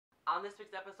On this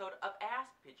week's episode of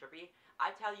Ask PTrippy,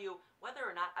 I tell you whether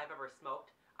or not I've ever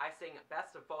smoked, I sing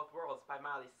Best of Both Worlds by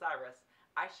Miley Cyrus,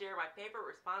 I share my favorite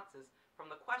responses from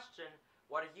the question,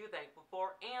 what are you thankful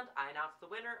for, and I announce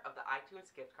the winner of the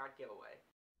iTunes gift card giveaway.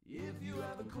 If you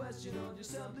have a question or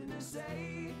just something to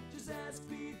say, just ask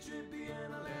PTrippy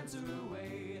and I'll answer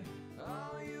away.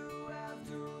 All you have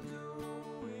to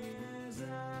do is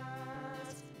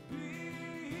ask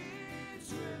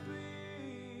PTrippy.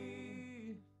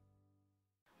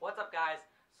 What's up, guys?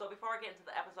 So before I get into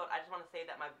the episode, I just want to say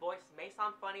that my voice may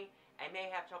sound funny, I may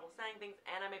have trouble saying things,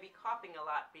 and I may be coughing a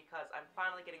lot because I'm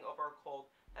finally getting over a cold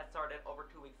that started over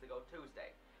 2 weeks ago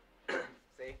Tuesday.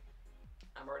 See?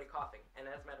 I'm already coughing, and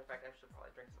as a matter of fact, I should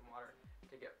probably drink some water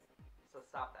to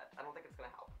stop that. I don't think it's gonna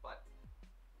help, but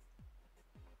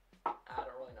I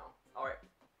don't really know. Alright,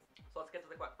 so let's get to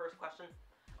the first question.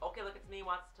 Okay, Look It's Me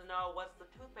wants to know, was the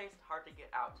toothpaste hard to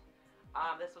get out?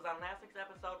 This was on last week's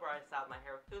episode where I styled my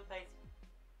hair with toothpaste.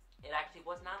 It actually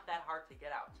was not that hard to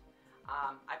get out.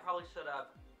 I probably should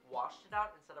have washed it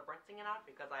out instead of rinsing it out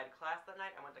because I had class that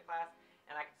night. I went to class,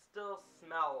 and I could still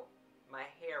smell my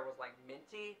hair was like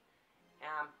minty.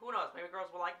 Who knows, maybe girls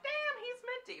were like, damn, he's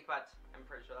minty, but I'm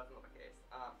pretty sure that's not the case.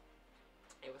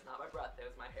 It was not my breath, it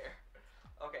was my hair.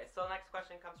 Okay, so the next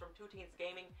question comes from Two Teens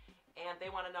Gaming, and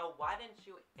they want to know, why didn't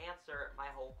you answer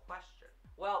my whole question?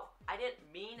 Well, I didn't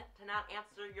mean to not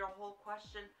answer your whole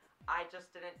question, I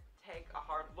just didn't take a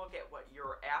hard look at what you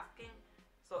were asking.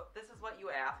 So this is what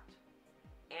you asked,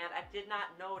 and I did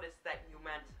not notice that you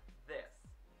meant this.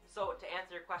 So, to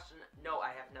answer your question, no,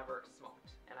 I have never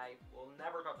smoked, and I will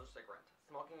never touch a cigarette.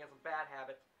 Smoking is a bad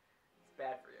habit. It's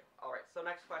bad for you. Alright, so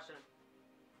next question.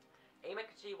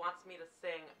 Amikachi wants me to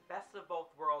sing Best of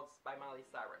Both Worlds by Miley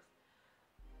Cyrus.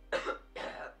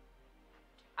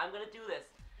 I'm going to do this,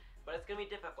 but it's going to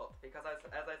be difficult, because as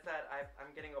I said,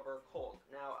 I'm getting over a cold.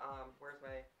 Now, where's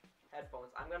my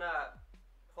headphones? I'm going to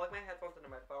plug my headphones into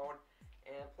my phone,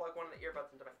 and plug one of the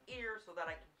earbuds into my ear so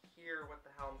that I can hear what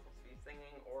the hell I'm supposed to be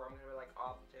singing, or I'm going to be like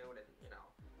off tune and, you know.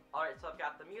 Alright, so I've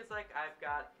got the music, I've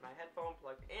got my headphone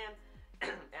plugged in,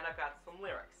 and I've got some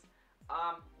lyrics.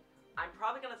 I'm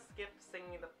probably going to skip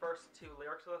singing the first two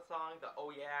lyrics of the song, the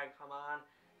oh yeah and come on,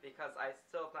 because I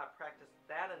still have not practiced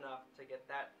that enough to get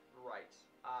that right.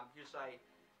 Usually I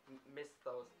miss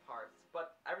those parts,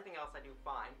 but everything else I do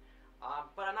fine.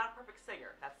 But I'm not a perfect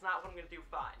singer. That's not what I'm going to do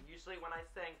fine. Usually when I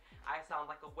sing, I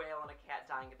sound like a whale and a cat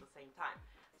dying at the same time.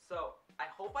 So, I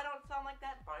hope I don't sound like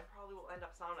that, but I probably will end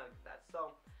up sounding like that.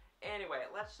 So, anyway,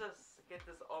 let's just get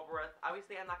this over with.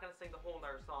 Obviously, I'm not going to sing the whole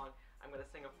entire song. I'm going to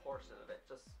sing a portion of it,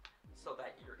 just so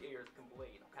that your ears can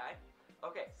bleed, okay?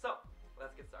 Okay, so,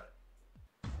 let's get started.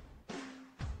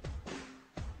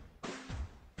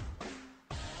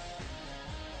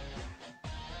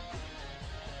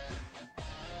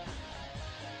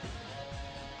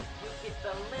 Get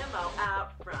the limo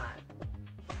out front.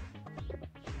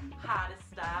 Hottest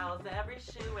styles, every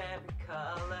shoe, every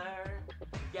color.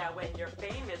 Yeah, when you're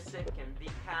famous, it can be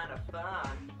kind of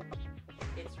fun.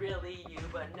 It's really you,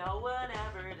 but no one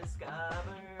ever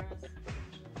discovers.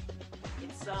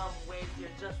 In some ways,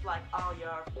 you're just like all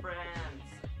your friends,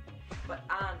 but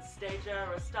on stage,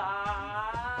 you're a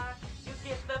star. You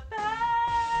get the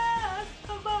best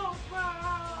of both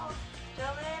worlds.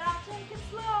 Chill it out, take it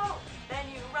slow. Then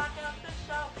you rock up the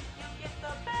show. You get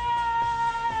the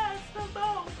best of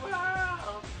both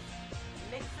worlds.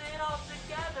 Mix it all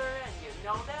together and you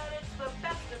know that it's the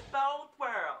best of both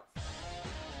worlds.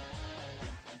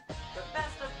 The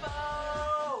best of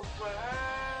both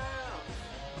worlds.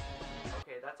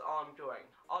 Okay, that's all I'm doing.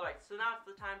 Alright, so now it's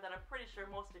the time that I'm pretty sure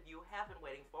most of you have been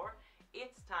waiting for.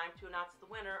 It's time to announce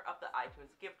the winner of the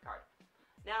iTunes gift card.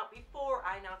 Now, before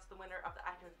I announce the winner of the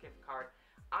iTunes gift card,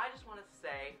 I just want to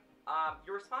say,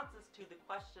 your responses to the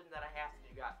question that I asked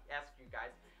you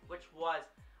guys, which was,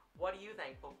 what are you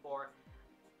thankful for?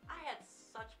 I had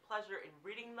such pleasure in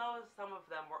reading those. Some of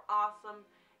them were awesome,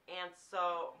 and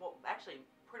so, well, actually,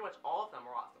 pretty much all of them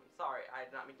were awesome. Sorry, I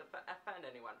did not mean to offend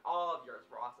anyone. All of yours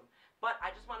were awesome. But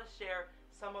I just want to share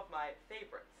some of my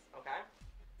favorites, okay?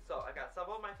 So, I got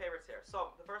some of my favorites here.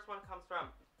 So, the first one comes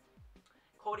from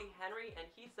Cody Henry, and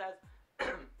he says,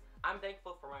 I'm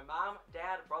thankful for my mom,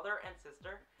 dad, brother, and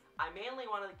sister. I mainly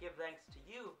want to give thanks to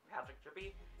you,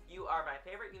 PTrippy. You are my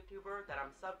favorite YouTuber that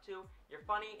I'm sub to. You're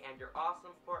funny and you're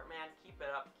awesome for it, man. Keep it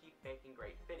up. Keep making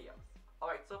great videos.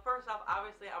 Alright, so first off,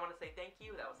 obviously, I want to say thank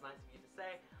you. That was nice of you to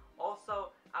say. Also,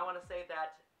 I want to say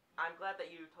that I'm glad that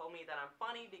you told me that I'm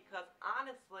funny because,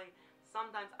 honestly,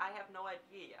 sometimes I have no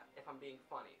idea if I'm being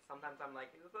funny. Sometimes I'm like,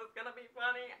 is this gonna be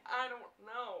funny? I don't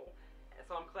know. And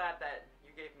so I'm glad that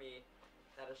you gave me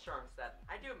that assurance that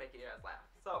I do make you guys laugh.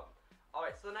 So,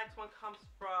 so the next one comes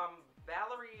from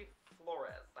Valerie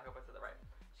Flores. I hope I said that right.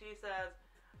 She says,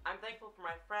 I'm thankful for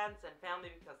my friends and family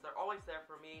because they're always there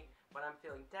for me when I'm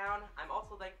feeling down. I'm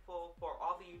also thankful for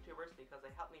all the YouTubers because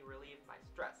they help me relieve my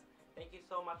stress. Thank you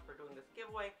so much for doing this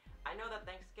giveaway. I know that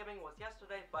Thanksgiving was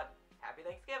yesterday, but happy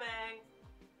Thanksgiving!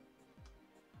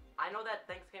 I know that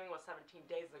Thanksgiving was 17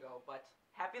 days ago, but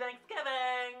happy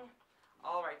Thanksgiving!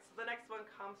 Alright, so the next one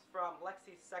comes from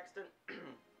Lexi Sexton.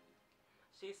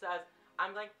 She says,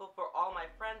 I'm thankful for all my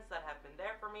friends that have been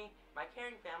there for me, my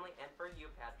caring family, and for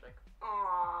you, Patrick.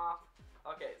 Aww.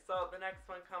 Okay, so the next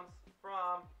one comes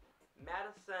from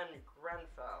Madison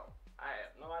Grenfell. I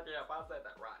have no idea if I said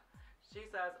that right. She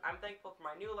says, I'm thankful for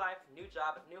my new life, new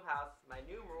job, new house, my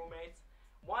new roommates.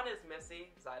 One is Missy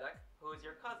Zydek, who is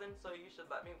your cousin, so you should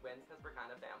let me win because we're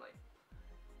kind of family.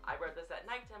 I read this at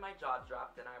night and my jaw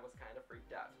dropped and I was kind of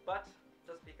freaked out. But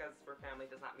just because we're family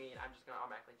does not mean I'm just going to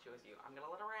automatically choose you. I'm going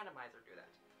to let a randomizer do that.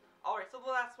 Alright, so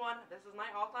the last one, this is my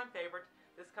all-time favorite.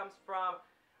 This comes from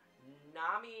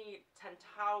Nami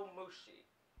Tentaumushi.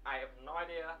 I have no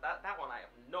idea, that one I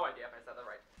have no idea if I said that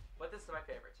right. But this is my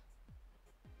favorite.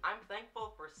 I'm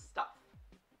thankful for stuff.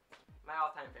 My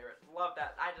all-time favorite. Love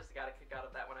that. I just got a kick out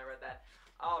of that when I read that.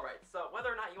 Alright, so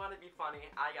whether or not you want to be funny,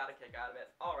 I got a kick out of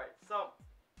it. Alright, so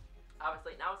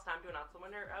obviously, now it's time to announce the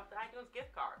winner of the iTunes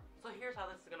gift card. So here's how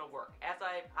this is going to work. As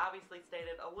I obviously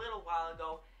stated a little while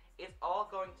ago, it's all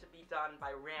going to be done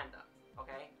by random,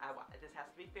 okay? This has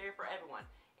to be fair for everyone.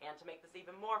 And to make this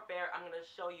even more fair, I'm going to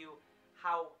show you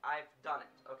how I've done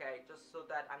it, okay? Just so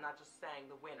that I'm not just saying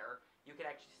the winner. You can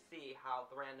actually see how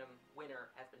the random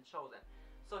winner has been chosen.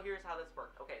 So here's how this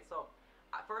worked. Okay, so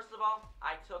first of all,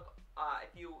 I took, if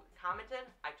you commented,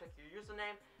 I took your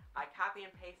username, I copy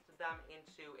and pasted them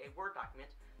into a Word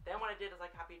document. Then what I did is I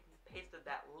copied and pasted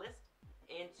that list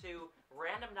into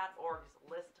random.org's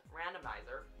list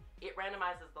randomizer. It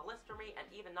randomizes the list for me and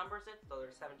even numbers it, so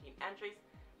there's 17 entries.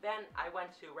 Then I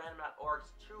went to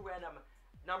random.org's true random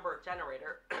number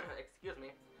generator, excuse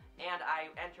me, and I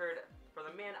entered for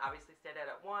the min, obviously stayed at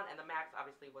 1, and the max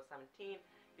obviously was 17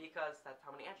 because that's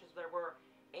how many entries there were.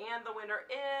 And the winner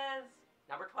is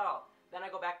number 12. Then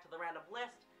I go back to the random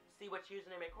list, see which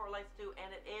username it correlates to, and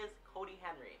it is Cody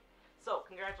Henry. So,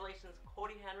 congratulations,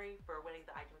 Cody Henry, for winning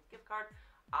the iTunes gift card.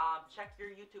 Check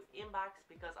your YouTube inbox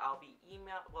because I'll be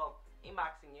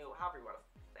inboxing you, however you want to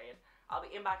say it. I'll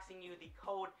be inboxing you the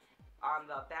code on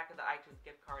the back of the iTunes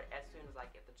gift card as soon as I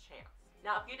get the chance.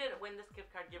 Now, if you didn't win this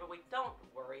gift card giveaway, don't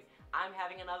worry. I'm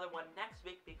having another one next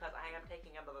week because I am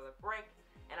taking another break,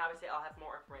 and obviously I'll have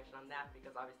more information on that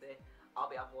because obviously I'll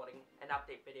be uploading an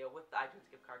update video with the iTunes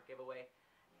gift card giveaway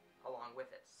along with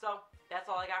it. So, that's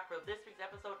all I got for this week's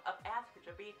episode of Ask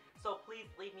PTrippy. So please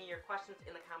leave me your questions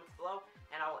in the comments below,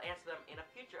 and I will answer them in a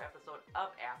future episode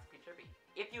of Ask PTrippy.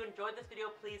 If you enjoyed this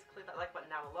video, please click that like button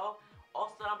down below.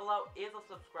 Also down below is a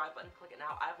subscribe button. Click it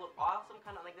now. I upload awesome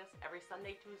content like this every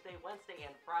Sunday, Tuesday, Wednesday,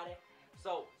 and Friday.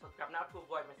 So, subscribe now to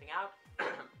avoid missing out.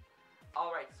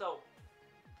 Alright, so,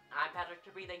 I'm Patrick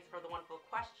Trippy. Thanks for the wonderful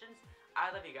questions.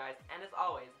 I love you guys, and as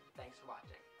always, thanks for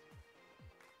watching.